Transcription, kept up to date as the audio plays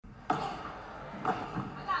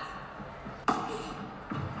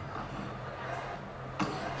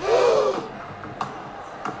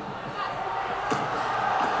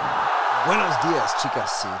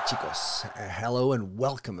chicas y chicos. Hello and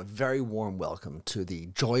welcome, a very warm welcome to the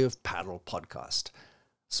Joy of Paddle podcast,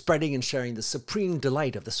 spreading and sharing the supreme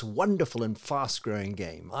delight of this wonderful and fast-growing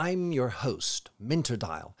game. I'm your host, Minter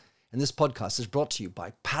Dial, and this podcast is brought to you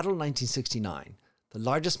by Padel 1969, the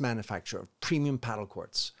largest manufacturer of premium paddle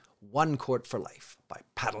courts, one court for life by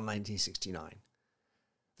Padel 1969.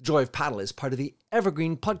 The Joy of Paddle is part of the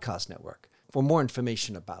Evergreen Podcast Network. For more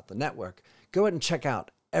information about the network, go ahead and check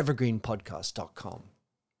out evergreenpodcast.com.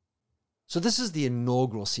 So this is the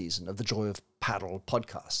inaugural season of the Joy of Paddle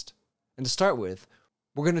podcast. And to start with,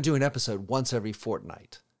 we're going to do an episode once every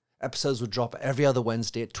fortnight. Episodes will drop every other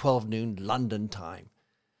Wednesday at 12 noon London time.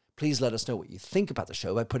 Please let us know what you think about the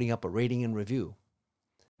show by putting up a rating and review.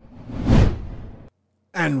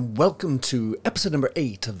 And welcome to episode number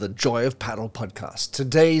 8 of the Joy of Paddle podcast.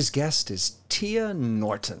 Today's guest is Tia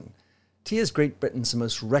Norton. Tia is Great Britain's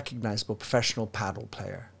most recognizable professional paddle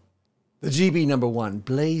player. The GB number 1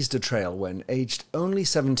 blazed a trail when, aged only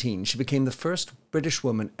 17, she became the first British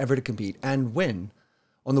woman ever to compete and win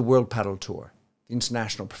on the World Paddle Tour, the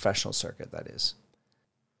international professional circuit, that is.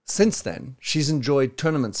 Since then, she's enjoyed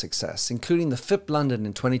tournament success, including the FIP London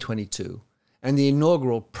in 2022 and the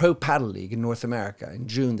inaugural Pro Paddle League in North America in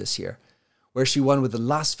June this year, where she won with the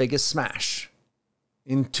Las Vegas Smash.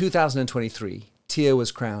 In 2023, Tia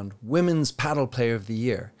was crowned Women's Paddle Player of the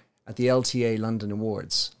Year at the LTA London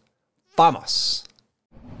Awards. Vamos!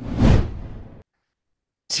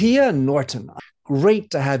 Tia Norton,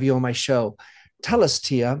 great to have you on my show. Tell us,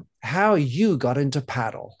 Tia, how you got into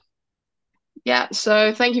paddle. Yeah,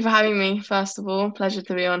 so thank you for having me, first of all. Pleasure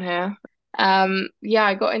to be on here.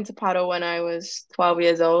 I got into paddle when I was 12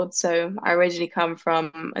 years old. So I originally come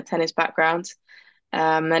from a tennis background.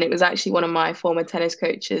 And it was actually one of my former tennis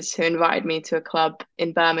coaches who invited me to a club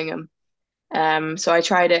in Birmingham. So I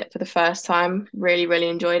tried it for the first time, really, really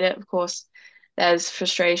enjoyed it. Of course, there's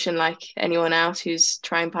frustration like anyone else who's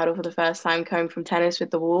trying paddle for the first time coming from tennis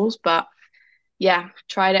with the walls. But yeah,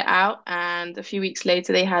 tried it out. And a few weeks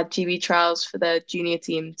later, they had GB trials for the junior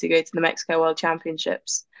team to go to the Mexico World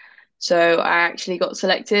Championships. So I actually got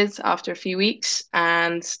selected after a few weeks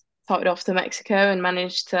and started off to Mexico and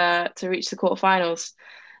managed to reach the quarterfinals.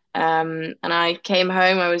 And I came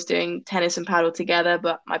home. I was doing tennis and paddle together,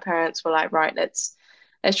 but my parents were like, right, let's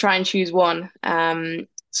try and choose one.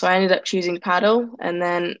 So I ended up choosing paddle, and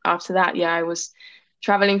then after that, yeah, I was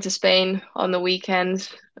traveling to Spain on the weekends.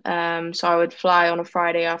 So I would fly on a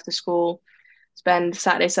Friday after school, spend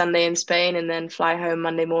Saturday, Sunday in Spain, and then fly home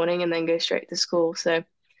Monday morning, and then go straight to school. So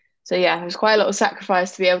yeah, it was quite a lot of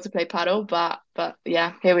sacrifice to be able to play paddle, but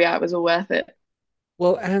yeah, here we are. It was all worth it.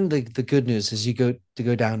 Well, and the good news is you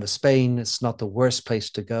go down to Spain. It's not the worst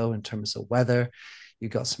place to go in terms of weather. You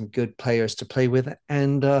got some good players to play with,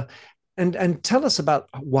 and tell us about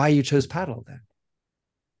why you chose paddle then.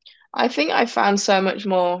 I think I found so much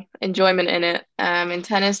more enjoyment in it. In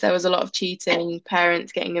tennis, there was a lot of cheating,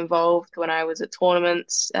 parents getting involved when I was at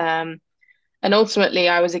tournaments. And ultimately,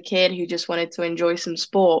 I was a kid who just wanted to enjoy some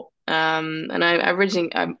sport. And I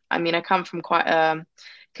originally, I mean, I come from quite a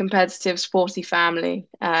competitive, sporty family.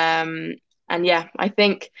 And yeah, I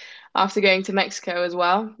think after going to Mexico as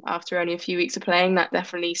well, after only a few weeks of playing, that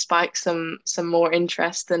definitely spiked some more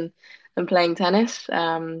interest than playing tennis.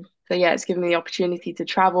 So yeah, it's given me the opportunity to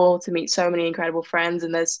travel, to meet so many incredible friends,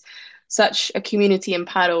 and there's such a community in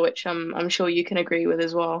paddle, which I'm sure you can agree with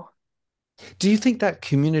as well. Do you think that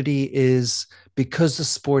community is because the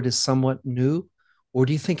sport is somewhat new, or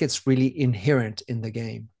do you think it's really inherent in the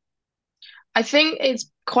game? I think it's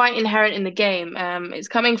quite inherent in the game. It's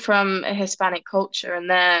coming from a Hispanic culture, and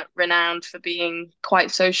they're renowned for being quite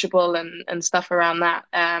sociable and stuff around that.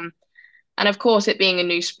 And of course, it being a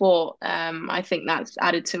new sport, I think that's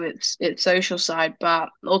added to its social side. But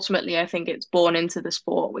ultimately, I think it's born into the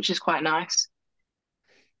sport, which is quite nice.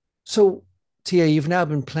 So, Tia, you've now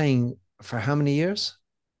been playing for how many years?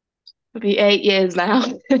 It'll be 8 years now.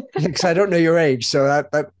 Yeah, because I don't know your age, so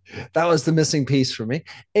that was the missing piece for me.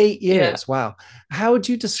 8 Yeah. years, wow. How would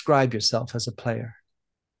you describe yourself as a player?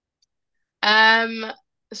 Um,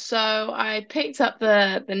 so I picked up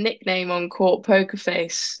the nickname on court Poker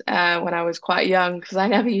Face when I was quite young because I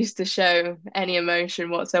never used to show any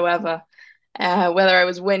emotion whatsoever. Whether I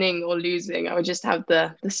was winning or losing, I would just have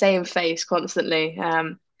the same face constantly.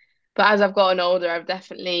 But as I've gotten older, I've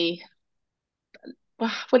definitely, well,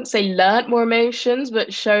 I wouldn't say learnt more emotions,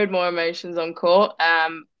 but showed more emotions on court.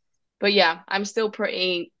 But yeah, I'm still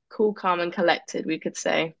pretty cool, calm, and collected, we could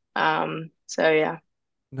say. So yeah.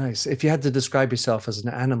 Nice. If you had to describe yourself as an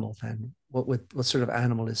animal, then what sort of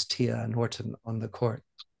animal is Tia Norton on the court?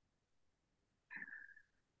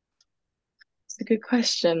 It's a good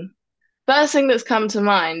question. First thing that's come to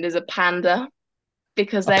mind is a panda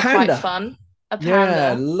because A they're quite panda. fun. A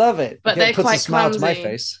Yeah, panda, love it. but It they're puts a quite smile to my clumsy.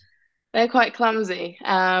 face. They're quite clumsy.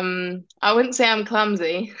 I wouldn't say I'm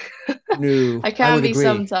clumsy. No, I I can would be agree.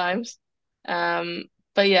 sometimes.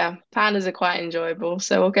 But yeah, pandas are quite enjoyable,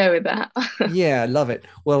 so we'll go with that. Yeah, I love it.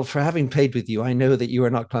 Well, for having played with you, I know that you are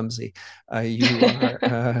not clumsy. You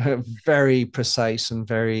are very precise and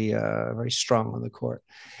very strong on the court.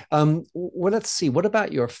 Well, let's see. What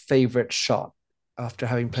about your favorite shot after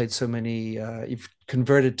having played so many? You've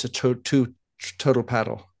converted to total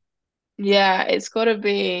paddle. Yeah, it's got to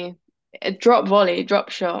be a drop volley, drop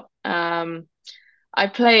shot. I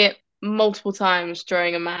play it multiple times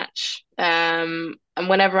during a match. And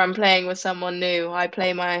whenever I'm playing with someone new, I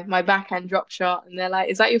play my backhand drop shot, and they're like,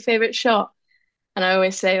 "Is that your favorite shot?" And I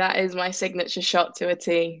always say that is my signature shot to a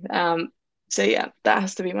T. So yeah, that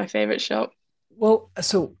has to be my favorite shot. Well,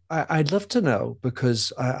 so I'd love to know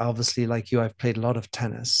because obviously, like you, I've played a lot of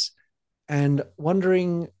tennis and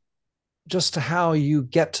wondering just how you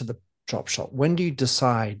get to the drop shot. When do you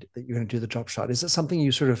decide that you're going to do the drop shot? Is it something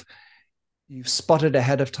you've spotted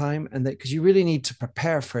ahead of time and that because you really need to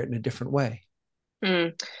prepare for it in a different way?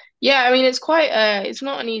 Mm. Yeah, I mean it's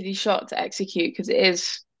not an easy shot to execute because it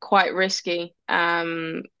is quite risky.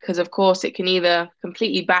 Because of course it can either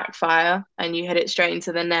completely backfire and you hit it straight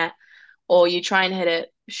into the net, or you try and hit it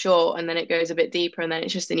short and then it goes a bit deeper and then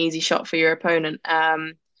it's just an easy shot for your opponent.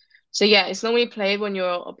 So yeah, it's normally played when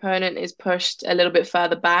your opponent is pushed a little bit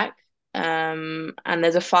further back, and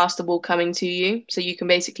there's a faster ball coming to you, so you can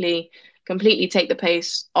basically completely take the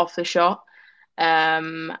pace off the shot.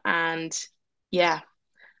 And yeah,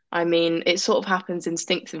 I mean, it sort of happens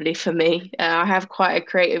instinctively for me. I have quite a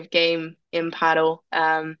creative game in paddle.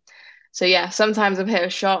 So yeah, sometimes I've hit a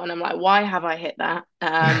shot and I'm like, why have I hit that?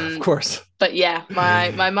 Of course. But yeah,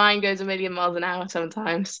 my mind goes a million miles an hour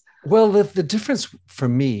sometimes. Well, the difference for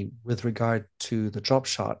me with regard to the drop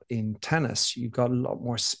shot in tennis, you've got a lot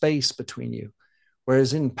more space between you.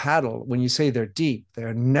 Whereas in paddle, when you say they're deep,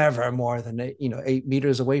 they're never more than 8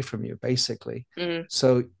 meters away from you, basically. Mm.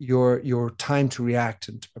 So your time to react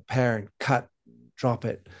and to prepare and cut, drop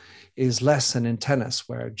it is less than in tennis,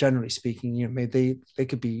 where generally speaking, maybe they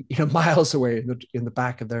could be miles away in the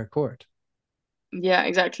back of their court. Yeah,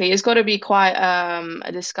 exactly. It's got to be quite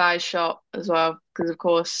a disguised shot as well, because of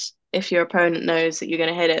course, if your opponent knows that you're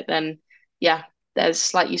going to hit it, then yeah,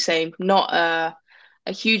 there's like you say, not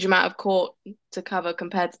a huge amount of court to cover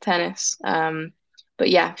compared to tennis. But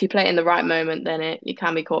yeah, if you play it in the right moment, then it you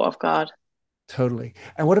can be caught off guard. Totally.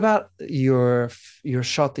 And what about your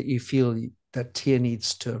shot that you feel that Tia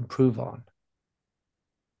needs to improve on?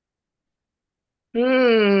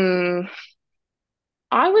 Hmm.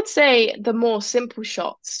 I would say the more simple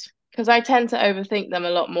shots, because I tend to overthink them a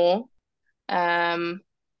lot more. Um,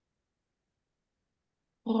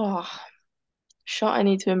 oh, shot I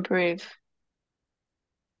need to improve.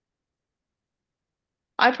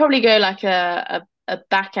 I'd probably go like a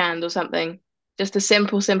backhand or something. Just a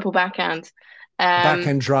simple backhand.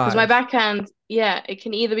 Backhand Because my drive. backhand, yeah, it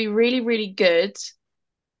can either be really, really good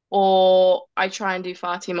or I try and do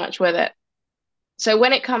far too much with it. So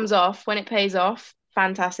when it comes off, when it pays off,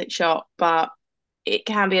 fantastic shot, but it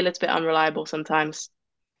can be a little bit unreliable sometimes.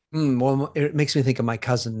 Well, it makes me think of my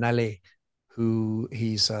cousin Nelly, who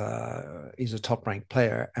he's a top ranked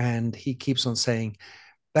player, and he keeps on saying,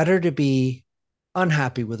 "Better to be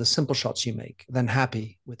unhappy with the simple shots you make than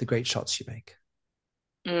happy with the great shots you make."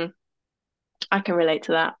 Mm, I can relate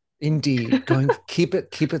to that. Indeed, going keep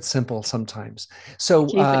it simple sometimes. So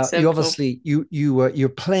Keep it you simple. obviously you're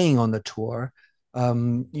playing on the tour.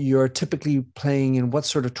 You're typically playing in what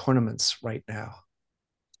sort of tournaments right now?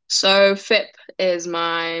 So FIP is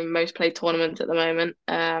my most played tournament at the moment.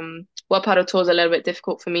 World Padel Tour is a little bit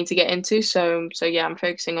difficult for me to get into, so yeah, I'm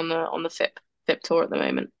focusing on the FIP tour at the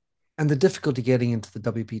moment. And the difficulty getting into the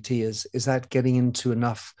WPT is that getting into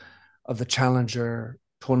enough of the challenger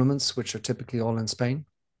tournaments, which are typically all in Spain.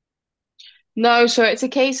 No, so it's a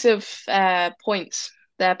case of points,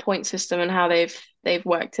 their point system and how they've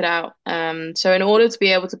worked it out. So in order to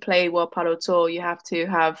be able to play World Padel Tour, you have to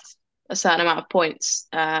have a certain amount of points,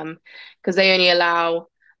 because they only allow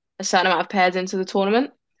a certain amount of pairs into the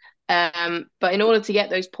tournament. But in order to get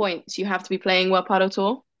those points, you have to be playing World Padel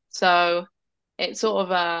Tour. So it's sort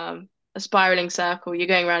of a spiraling circle. You're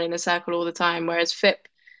going around in a circle all the time. Whereas FIP,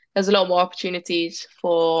 there's a lot more opportunities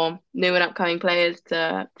for new and upcoming players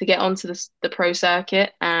to get onto the pro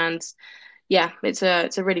circuit. And yeah, it's a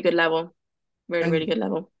really good level, really, really And good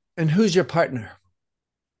level. and who's your partner?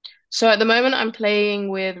 So at the moment, I'm playing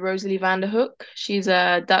with Rosalie van der Hoek. She's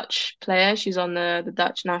a Dutch player. She's on the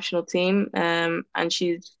Dutch national team, and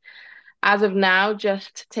she's as of now,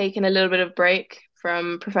 just taken a little bit of break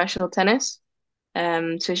from professional tennis.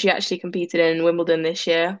 So she actually competed in Wimbledon this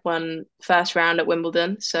year, won first round at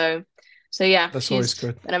Wimbledon. So yeah, That's always she's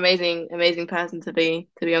good. an amazing person to be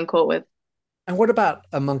on court with. And what about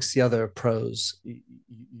amongst the other pros?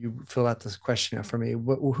 You fill out this questionnaire for me.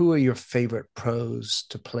 Who are your favorite pros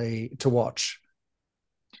to play to watch?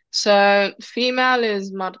 So female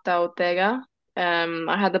is Marta Ortega.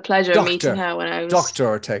 I had the pleasure of meeting Doctor, her when I was, Doctor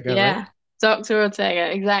Ortega, right? yeah, Dr.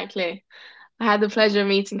 Ortega, exactly. I had the pleasure of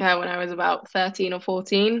meeting her when I was about 13 or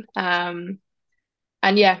 14.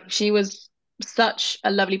 And yeah, she was such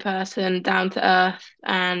a lovely person, down to earth,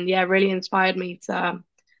 and yeah, really inspired me to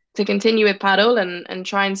continue with paddle and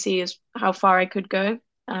try and see how far I could go.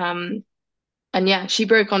 Um, and yeah, she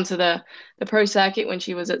broke onto the pro circuit when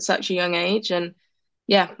she was at such a young age, and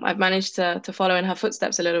yeah, I've managed to follow in her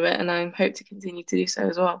footsteps a little bit, and I hope to continue to do so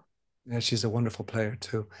as well. Yeah, she's a wonderful player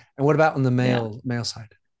too. And what about on the Yeah, male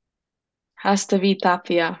side? has to be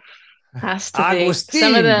Tapia, has to be.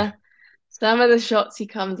 Agustin. Some of the shots he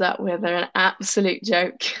comes up with are an absolute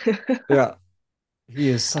joke. Yeah, he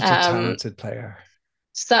is such a Um, talented player.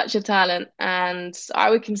 such a talent, and I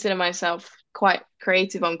would consider myself quite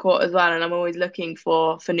creative on court as well, and I'm always looking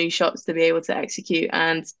for new shots to be able to execute.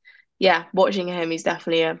 And yeah, watching him, he's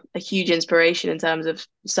definitely a huge inspiration in terms of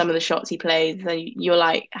some of the shots he plays. And you're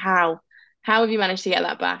like, how have you managed to get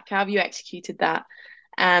that back? How have you executed that?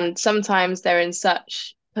 And sometimes they're in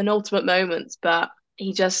such penultimate moments, but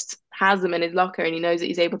he just has them in his locker and he knows that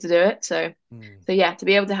he's able to do it. Hmm. So yeah, to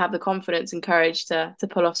be able to have the confidence and courage to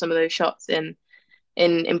pull off some of those shots in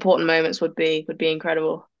important moments would be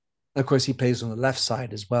incredible. Of course, he plays on the left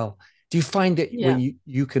side as well. Do you find that when Yeah,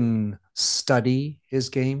 you can study his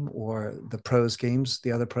game or the pros games,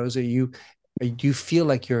 the other pros, do you feel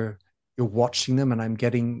like you're watching them and I'm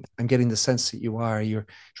getting the sense that you're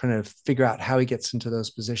trying to figure out how he gets into those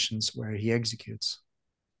positions where he executes.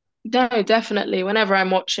 no, definitely. Whenever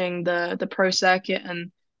I'm watching the pro circuit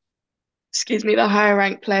and excuse me, the higher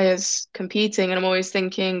ranked players competing, and I'm always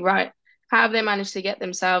thinking, right, how have they managed to get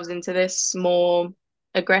themselves into this more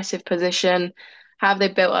aggressive position? How have they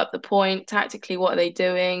built up the point tactically? What are they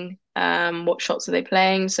doing? What shots are they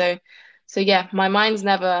playing? So yeah, my mind's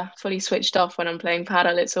never fully switched off when I'm playing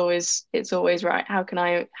paddle. It's always right. How can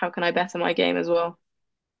I better my game as well?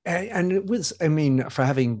 And it was, I mean, for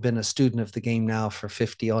having been a student of the game now for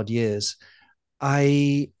 50 odd years,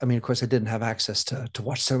 I mean, of course, I didn't have access to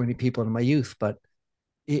watch so many people in my youth, but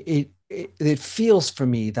it feels for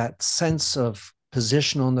me that sense of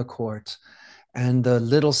position on the court and the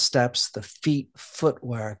little steps, the feet,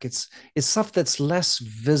 footwork. It's stuff that's less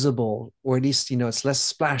visible, or at least it's less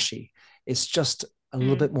splashy. It's just a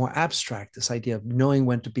little Mm, bit more abstract. This idea of knowing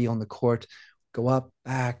when to be on the court, go up,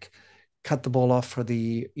 back, cut the ball off for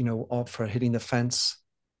off for hitting the fence.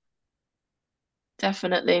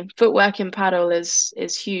 definitely. Footwork in paddle is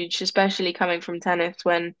huge, especially coming from tennis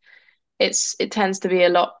when it tends to be a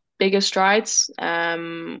lot bigger strides.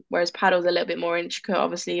 Whereas paddle's a little bit more intricate.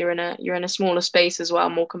 Obviously, you're in a smaller space as well,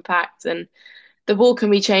 more compact, and the ball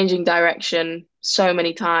can be changing direction so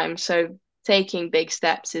many times. So taking big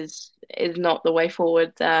steps is not the way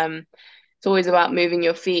forward. It's always about moving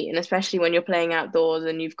your feet, and especially when you're playing outdoors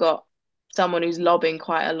and you've got someone who's lobbing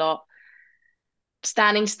quite a lot,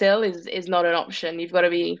 standing still is not an option. You've got to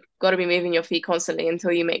be moving your feet constantly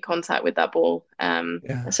until you make contact with that ball.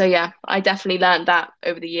 Yeah. So yeah, I definitely learned that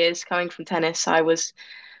over the years coming from tennis. I was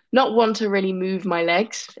not one to really move my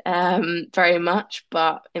legs very much,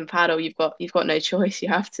 but in paddle you've got no choice. You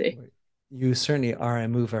have to. You certainly are a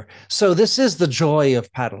mover. So this is the joy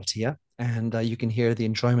of paddle, Tia, and you can hear the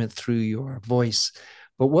enjoyment through your voice.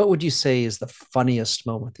 But what would you say is the funniest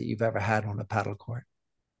moment that you've ever had on a paddle court?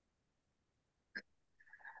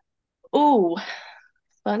 Oh,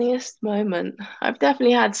 funniest moment. I've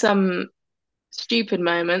definitely had some stupid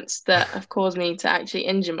moments that have caused me to actually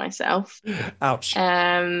injure myself. Ouch!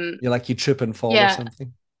 Um, You like you trip and fall or yeah,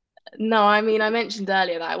 something? no, I mean, I mentioned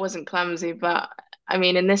earlier that I wasn't clumsy, but I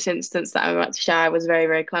mean, in this instance that I'm about to share, I was very,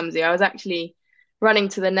 very clumsy. I was actually running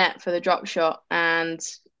to the net for the drop shot and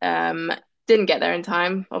um, didn't get there in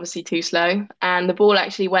time, obviously too slow. And the ball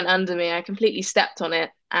actually went under me. I completely stepped on it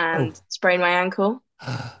Oh, and sprained my ankle.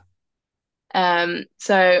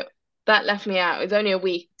 So that left me out. It was only a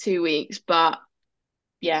week, 2 weeks, but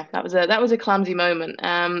yeah, that was a clumsy moment.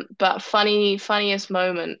 But funniest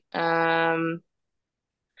moment.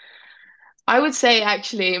 I would say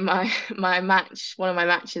actually one of my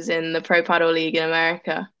matches in the Pro Padel League in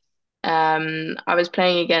America. I was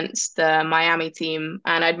playing against the Miami team,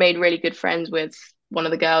 and I'd made really good friends with one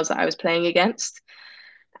of the girls that I was playing against.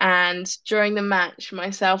 And during the match,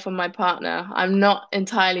 myself and my partner, I'm not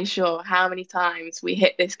entirely sure how many times we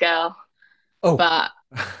hit this girl, Oh, but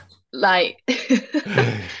like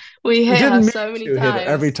we you hit her didn't mean so many to hit her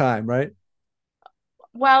every times. time, right?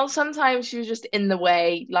 Well, sometimes she was just in the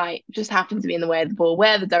way, like just happened to be in the way of the ball,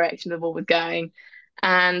 where the direction the ball was going.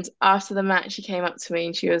 And after the match, she came up to me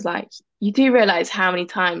and she was like, "You do realize how many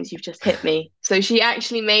times you've just hit me?" So she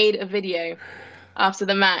actually made a video after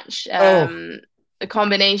the match, Oh. a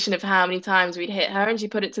combination of how many times we'd hit her, and she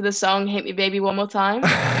put it to the song "Hit Me Baby One More Time."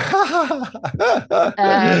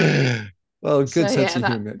 Um, Well, so good sense yeah, of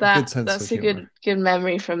that humor. Good that sense of that's a humor. good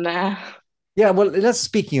memory from there. Yeah, well, let's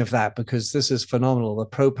speaking of that because this is phenomenal. The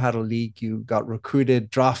Pro Paddle League, you got recruited,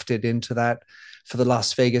 drafted into that for the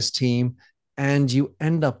Las Vegas team, and you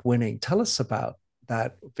end up winning. Tell us about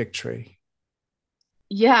that victory.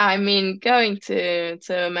 Yeah, I mean, going to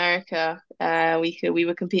America, we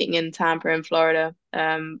were competing in Tampa in Florida.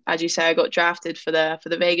 As you say, I got drafted for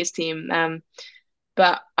the Vegas team.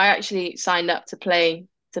 But I actually signed up to play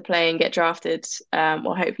and get drafted,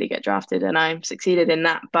 or hopefully get drafted, and I succeeded in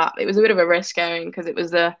that. But it was a bit of a risk going because it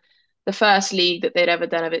was the first league that they'd ever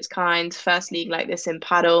done of its kind, first league like this in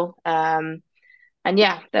paddle. And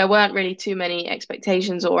yeah, there weren't really too many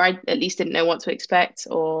expectations, or I at least didn't know what to expect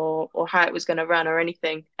or how it was going to run or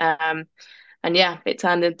anything. And yeah, it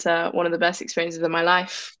turned into one of the best experiences of my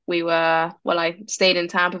life. I stayed in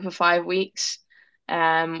Tampa for 5 weeks,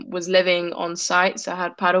 was living on site, so I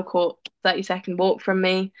had paddle court 30-second walk from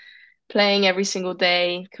me, playing every single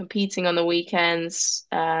day, competing on the weekends.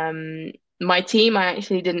 My team, I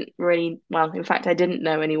actually didn't really, well, in fact, I didn't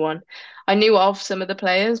know anyone. I knew of some of the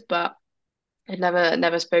players, but I'd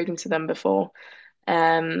never spoken to them before.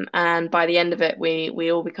 And by the end of it,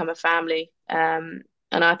 we all become a family. And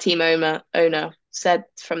our team owner said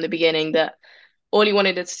from the beginning that all he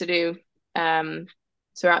wanted us to do um,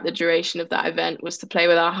 throughout the duration of that event was to play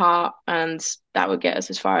with our heart, and that would get us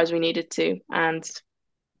as far as we needed to. And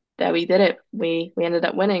there we did it. We ended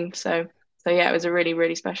up winning. So yeah, it was a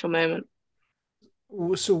really special moment.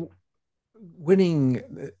 So winning,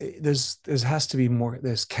 there has to be more.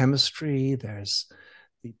 There's chemistry. There's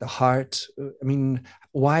the heart. I mean,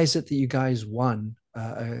 why is it that you guys won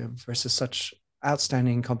versus such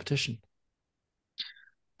outstanding competition?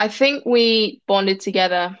 I think we bonded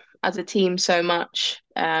together as a team so much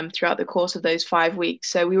throughout the course of those 5 weeks.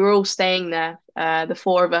 So we were all staying there, the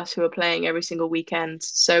four of us who were playing every single weekend.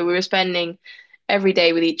 So we were spending every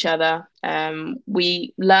day with each other.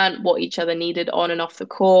 We learned what each other needed on and off the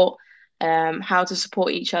court, how to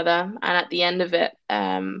support each other. And at the end of it,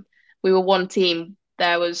 we were one team.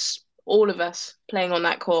 There was all of us playing on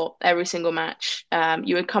that court every single match.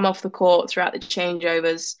 You would come off the court throughout the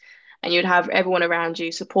changeovers and you'd have everyone around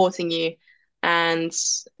you supporting you. And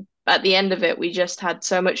at the end of it, we just had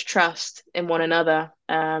so much trust in one another.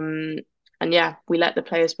 And yeah, we let the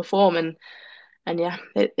players perform, and yeah,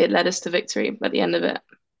 it led us to victory at the end of it.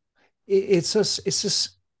 It's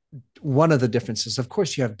just one of the differences. Of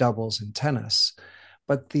course, you have doubles in tennis,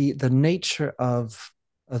 but the nature of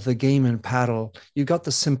the game in paddle, you got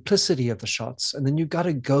the simplicity of the shots, and then you got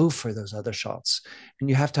to go for those other shots, and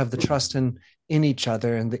you have to have the trust in each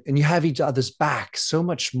other, and you have each other's back so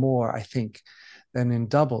much more, I think, than in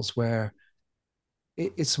doubles, where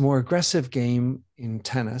it's a more aggressive game in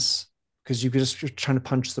tennis because you're trying to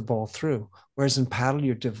punch the ball through. Whereas in paddle,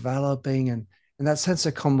 you're developing, and that sense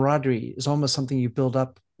of camaraderie is almost something you build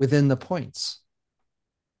up within the points.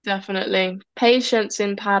 Definitely. Patience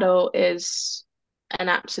in paddle is an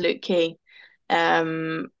absolute key.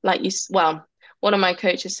 Well, one of my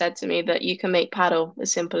coaches said to me that you can make paddle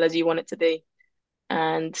as simple as you want it to be.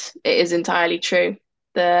 And it is entirely true.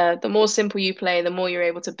 The more simple you play, the more you're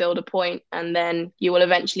able to build a point, and then you will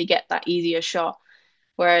eventually get that easier shot.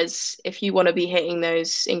 Whereas if you want to be hitting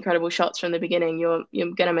those incredible shots from the beginning,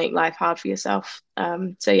 you're gonna make life hard for yourself.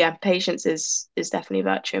 So yeah, patience is definitely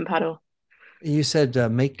a virtue in paddle. You said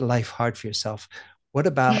make life hard for yourself. What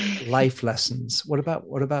about life lessons? What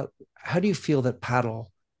about how do you feel that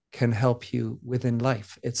paddle can help you within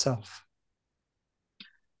life itself?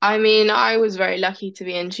 I mean, I was very lucky to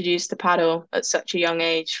be introduced to paddle at such a young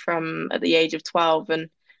age, from at the age of 12. And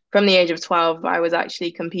from the age of 12, I was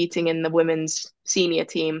actually competing in the women's senior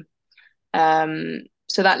team.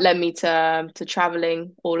 So that led me to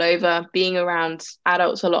traveling all over, being around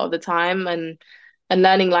adults a lot of the time, and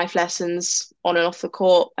learning life lessons on and off the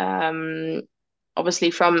court. Obviously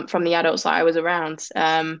from the adults that I was around.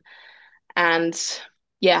 And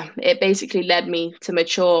yeah, it basically led me to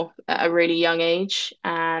mature at a really young age.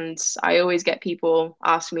 And I always get people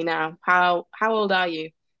ask me now, how old are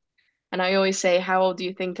you? And I always say, how old do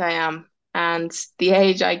you think I am? and the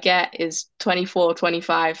age I get is 24,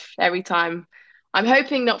 25 every time. I'm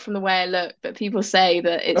hoping not from the way I look, but people say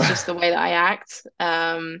that it's just the way that I act.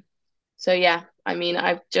 So yeah, I mean,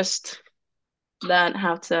 I've just learned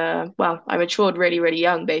how to, well, I matured really, really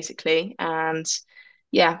young, basically. And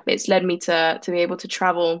yeah, it's led me to be able to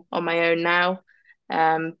travel on my own now,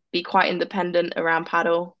 be quite independent around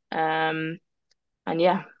paddle. And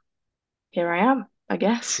yeah, here I am, I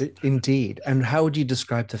guess. Indeed. And how would you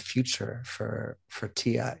describe the future for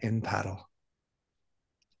Tia in paddle?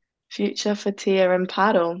 Future for Tia and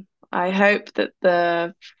paddle. I hope that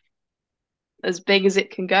the as big as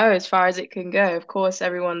it can go, as far as it can go. Of course,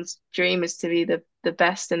 everyone's dream is to be the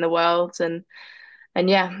best in the world, and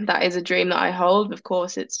yeah, that is a dream that I hold. Of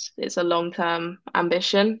course, it's a long-term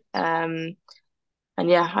ambition. And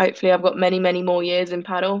yeah, hopefully I've got many, many more years in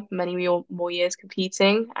paddle, many more years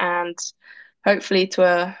competing, and hopefully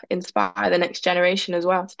to inspire the next generation as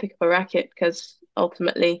well to pick up a racket, because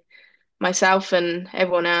ultimately myself and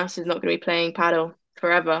everyone else is not going to be playing paddle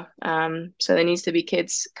forever. So there needs to be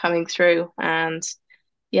kids coming through, and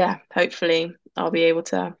yeah, hopefully I'll be able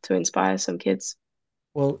to inspire some kids.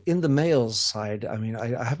 Well, in the males side, I mean,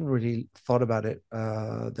 I haven't really thought about it.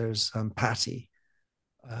 There's Patty,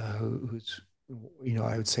 who's,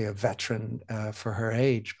 I would say a veteran for her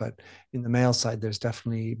age, but in the male side, there's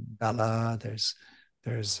definitely Bella. There's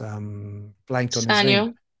blanked on his name,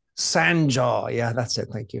 Daniel, Sanjaw. Yeah, that's it.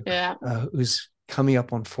 Thank you. yeah, Who's coming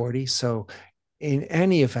up on 40. So in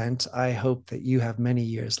any event, I hope that you have many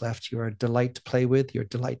years left. You're a delight to play with. You're a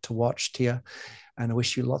delight to watch, Tia. And I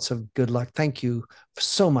wish you lots of good luck. Thank you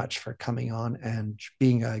so much for coming on and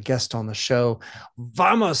being a guest on the show.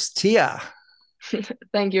 Vamos, Tia.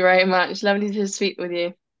 thank you very much. Lovely to speak with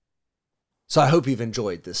you. So I hope you've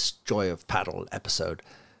enjoyed this Joy of Paddle episode.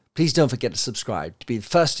 Please don't forget to subscribe to be the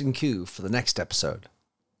first in queue for the next episode.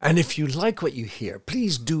 And if you like what you hear,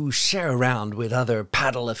 please do share around with other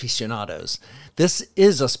paddle aficionados. This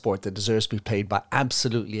is a sport that deserves to be played by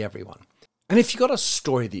absolutely everyone. And if you've got a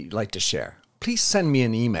story that you'd like to share, please send me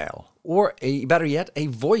an email or, better yet, a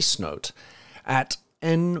voice note at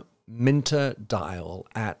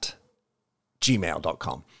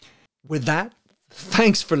nminterdial@gmail.com. With that,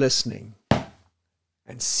 thanks for listening,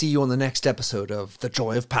 and see you on the next episode of the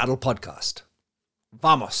Joy of Paddle podcast.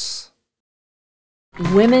 Vamos!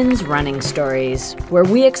 Women's Running Stories, where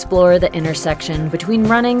we explore the intersection between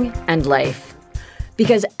running and life.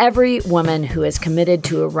 Because every woman who is committed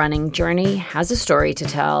to a running journey has a story to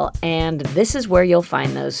tell, and this is where you'll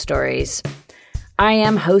find those stories. I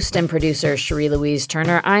am host and producer Cherie Louise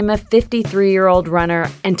Turner. I'm a 53-year-old runner,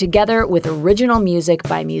 and together with original music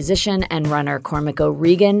by musician and runner Cormac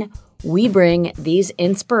O'Regan, we bring these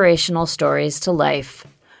inspirational stories to life.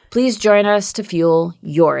 Please join us to fuel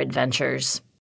your adventures.